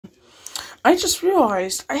I just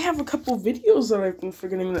realized I have a couple videos that I've been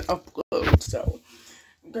forgetting to upload, so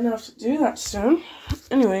I'm gonna have to do that soon.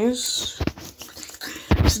 Anyways,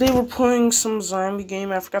 today we're playing some zombie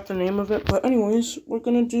game. I forgot the name of it, but anyways, we're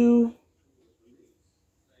gonna do...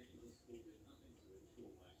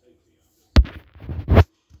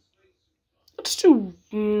 Let's do...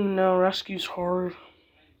 No, rescue's hard.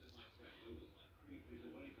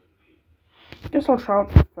 Guess I'll try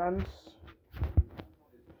out defense.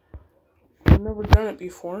 I've never done it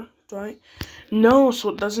before, do I? No, so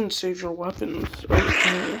it doesn't save your weapons.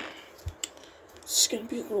 Okay. It's gonna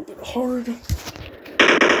be a little bit hard.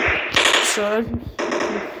 So as you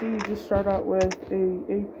can see, you just start out with a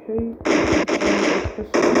AK and a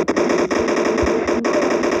pistol.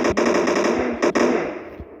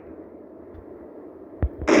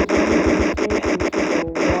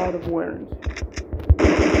 A lot of wear and tear.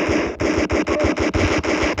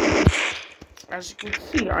 As you can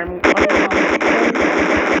see, I'm good to just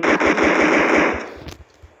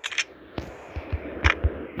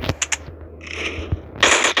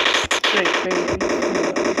check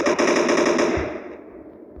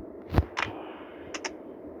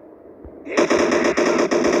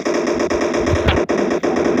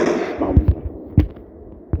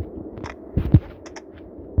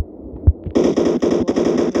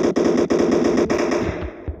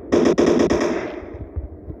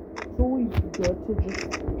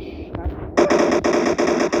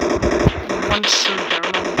once you're down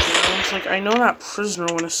on the ground. Like, I know that prisoner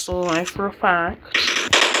one is still alive for a fact.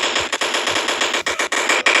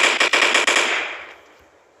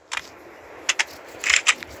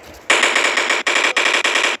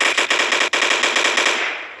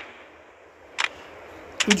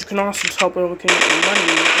 And you can also tell by looking at your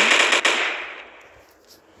money.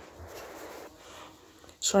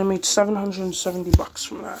 So I made $770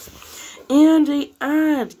 from that. And a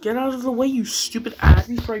ad! Get out of the way, you stupid ad,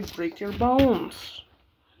 before I break your bones.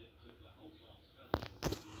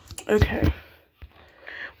 Okay.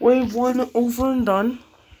 Wave 1 over and done.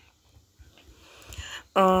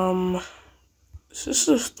 Is this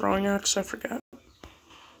a throwing axe? I forget.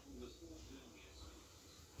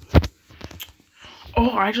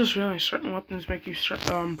 Oh, I just realized certain weapons make you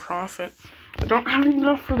profit. I don't have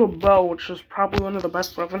enough for the bow, which is probably one of the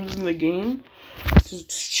best weapons in the game. Because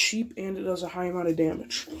it's cheap and it does a high amount of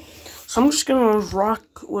damage. So I'm just gonna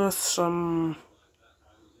rock with some...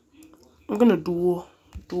 I'm gonna dual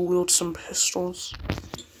wield some pistols.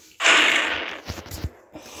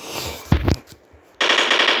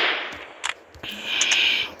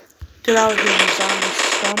 Get out of here, you zombie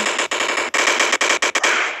scum.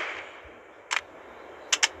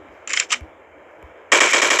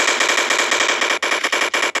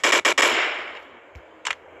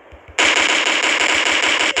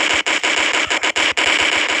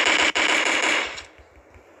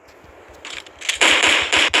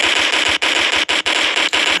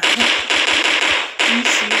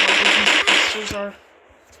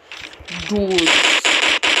 Duels.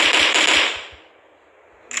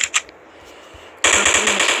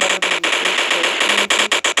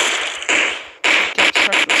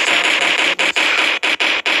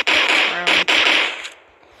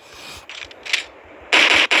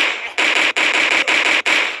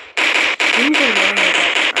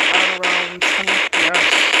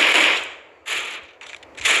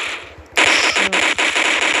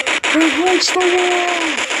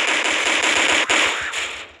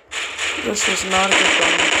 This was not a good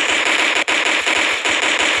gun.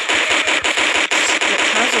 It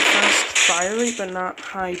has a fast fire rate, but not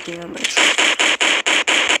high damage.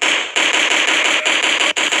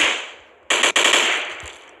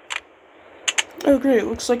 Oh great,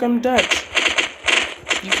 looks like I'm dead.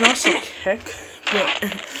 You can also kick, but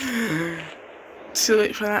too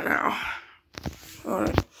late for that now.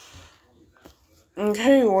 Alright.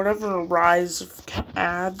 Okay, whatever rise of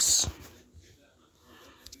ads.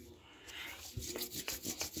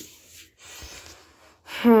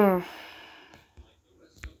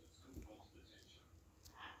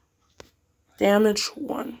 Damage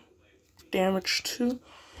 1. Damage 2.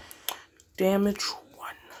 Damage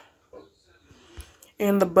 1.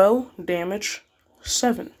 And the bow, damage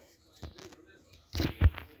 7.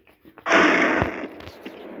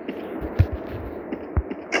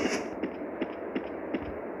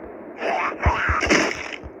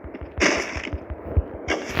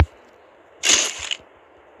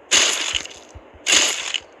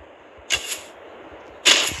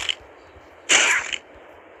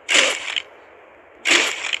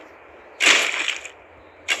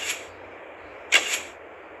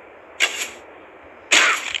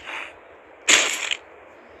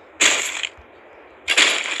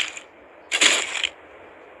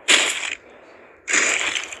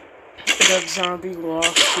 Undead zombie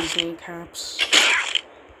lost his kneecaps.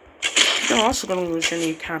 You're also gonna lose your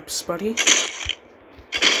kneecaps, buddy.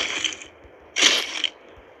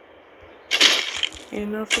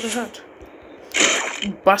 And now for the head.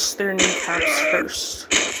 Bust their kneecaps first.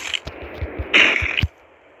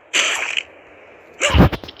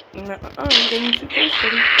 I'm getting too close,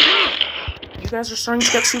 buddy. You guys are starting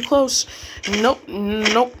to get too close. Nope,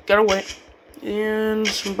 nope, get away. And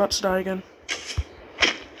I'm about to die again.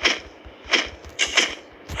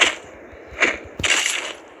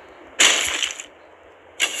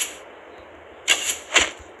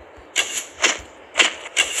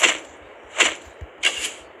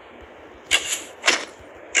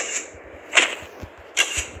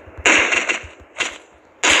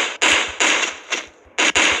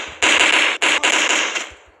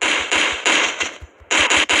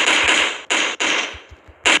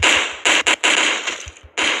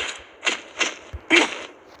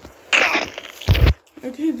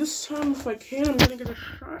 Okay, this time if I can, I'm gonna get a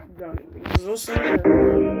shotgun because those things are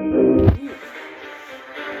really good.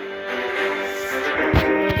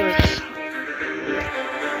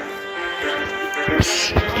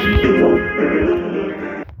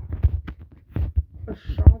 A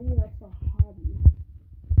shotty, that's a hobby.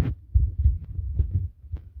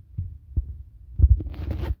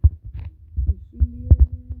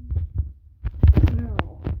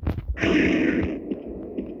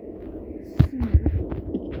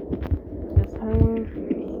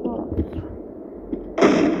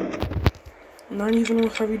 Not even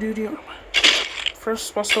with heavy duty armor.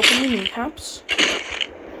 First, bust open the kneecaps.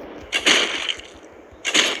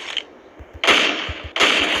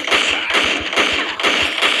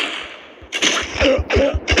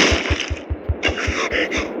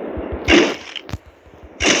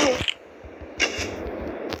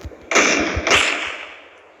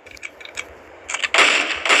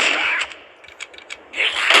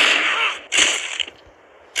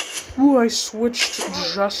 Ooh, I switched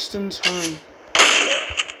just in time.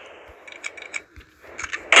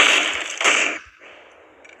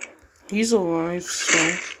 He's alive, so.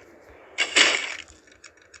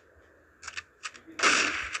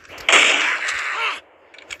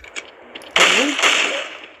 Really?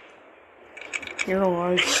 You're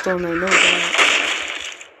alive, still, I know that.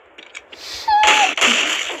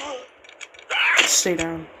 Stay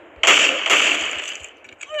down.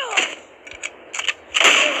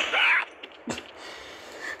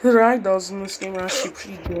 The ragdolls in this game are actually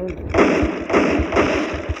pretty good.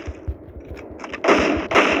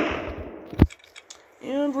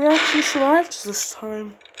 And we actually survived this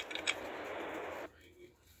time.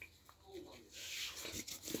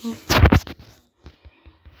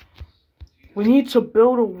 We need to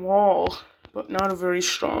build a wall, but not a very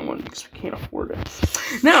strong one because we can't afford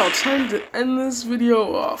it. Now, time to end this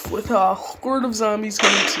video off with a horde of zombies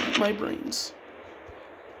coming to eat my brains.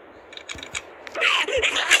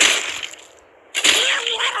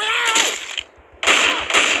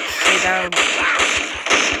 Stay down.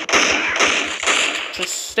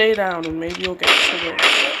 Just stay down and maybe you'll get to the...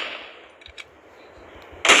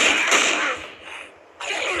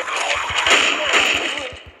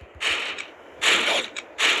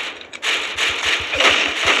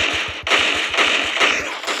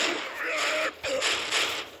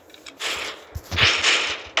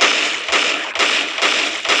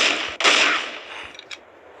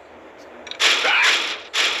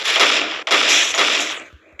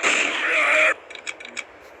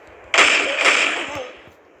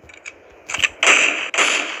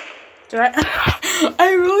 Did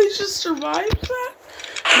I really just survived that?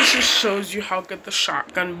 This just shows you how good the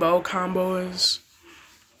shotgun bow combo is.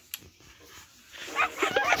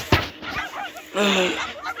 I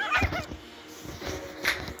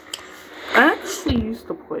actually used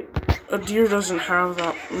to play. A deer doesn't have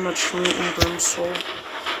that much meat in Brimstone.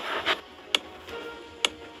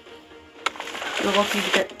 You're lucky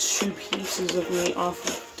to get 2 pieces of meat off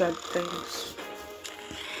of dead things.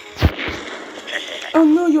 Oh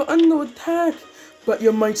no, you're under attack! But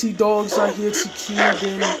your mighty dogs are here to kill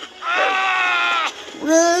them.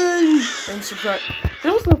 Run! And subtract.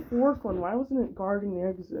 There was a 4th one. Why wasn't it guarding the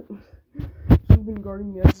exit? Should have been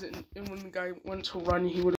guarding the exit, and when the guy went to run,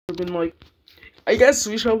 he would have been like, I guess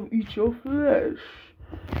we shall eat your flesh.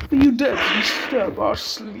 For you dead, we stab our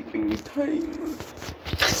sleeping time.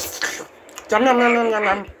 And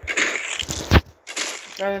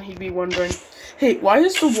then he'd be wondering, hey, why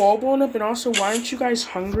is the wall blown up, and also, why aren't you guys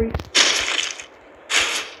hungry?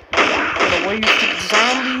 The way you keep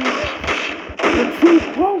zombie. You're too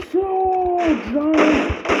close, Johnny.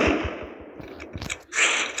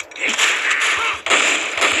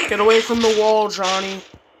 Get away from the wall, Johnny.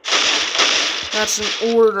 That's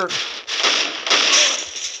an order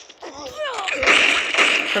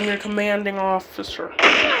from your commanding officer.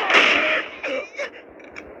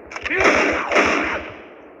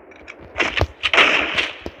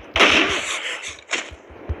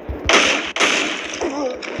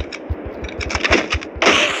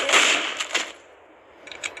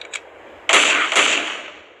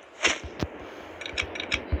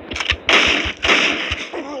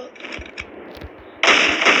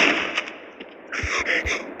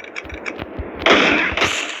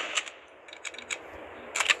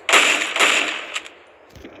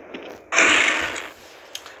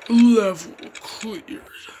 Level cleared.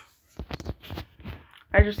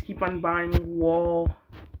 I just keep on buying wall,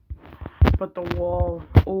 but the wall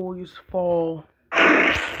always fall.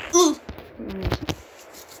 I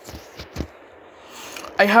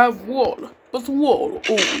have wall, but the wall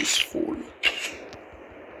always fall.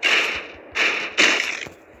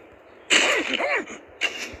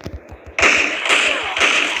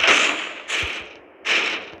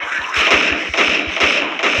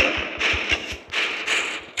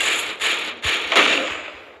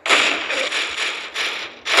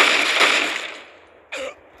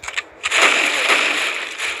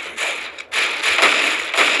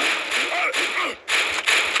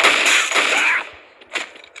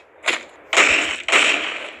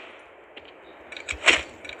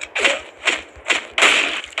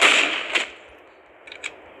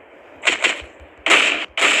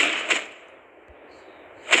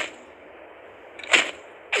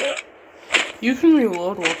 You can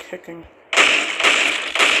reload while kicking.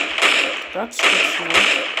 That's good to know.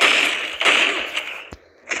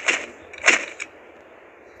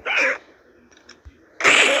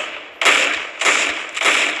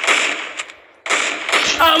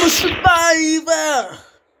 I'm a survivor!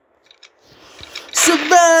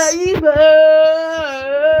 Survivor!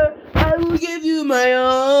 I will give you my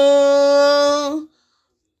all.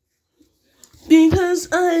 Because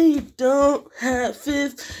I don't have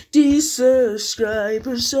 50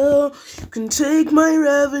 subscribers, so you can take my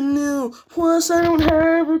revenue. Plus, I don't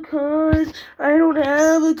have a card.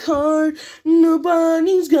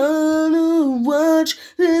 Nobody's gonna watch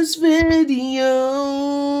this video.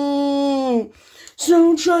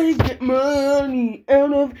 So try to get money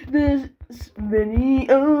out of this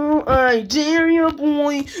video. I dare you,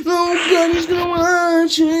 boy. Nobody's gonna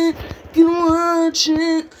watch it. Gonna watch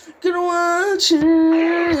it.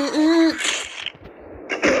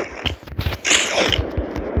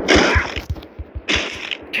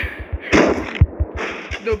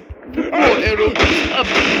 The arrow goes up,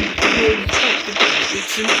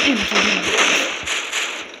 it's an into the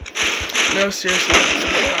no, seriously,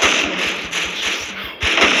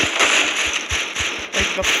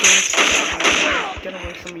 like the first get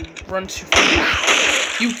away from me, run too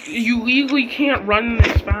fast. You legally can't run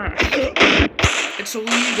this fast. It's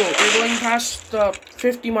illegal. You're going past the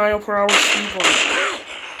 50-mile-per-hour speed limit.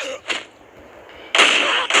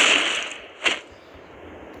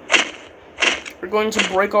 You're going to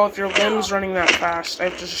break all of your limbs running that fast. I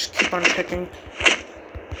have to just keep on kicking.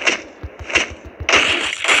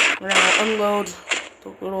 We're gonna unload the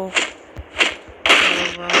little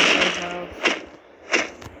rounds I have.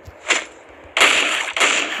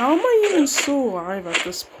 How am I even still alive at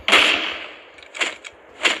this point?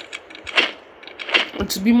 And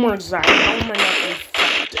to be more exact, how am I not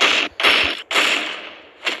infected?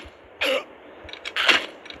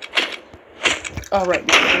 Alright,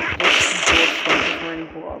 let's do it wearing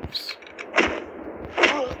gloves.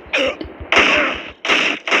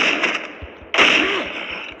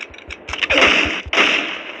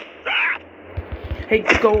 Hey,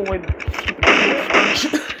 go away, stupid sponge.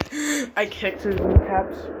 I kicked his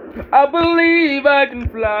kneecaps. I believe I can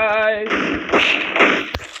fly.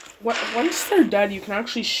 Once they're dead, you can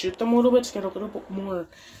actually shoot them a little bit to get a little bit more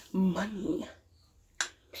money.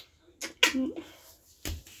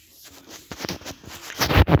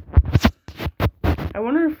 I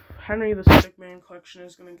wonder if Henry the Stickman collection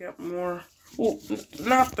is gonna get more. Well,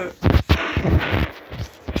 not the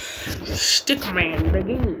Stickman, the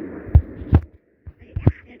game.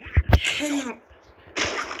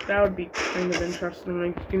 That would be kind of interesting.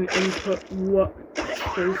 Like, you can input what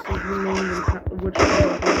faces you name and which one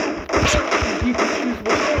you can choose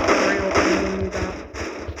which trail item you got,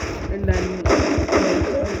 and then make a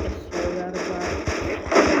story out of that.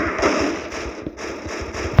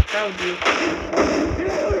 That would be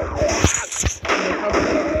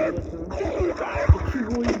but you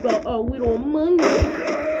worry about a little money.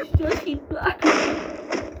 Just keep black.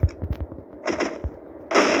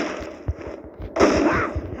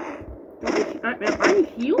 I'm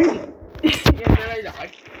healing. Yeah, then I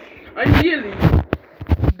died. I Ideally,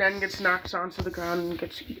 then gets knocked onto the ground and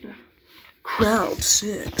gets eaten. Crowd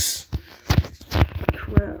 6.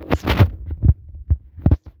 Crowd.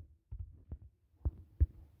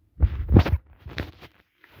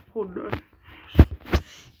 Hold on.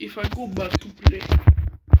 If I go back to play.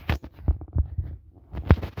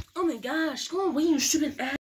 Oh my gosh, go away, you stupid ass.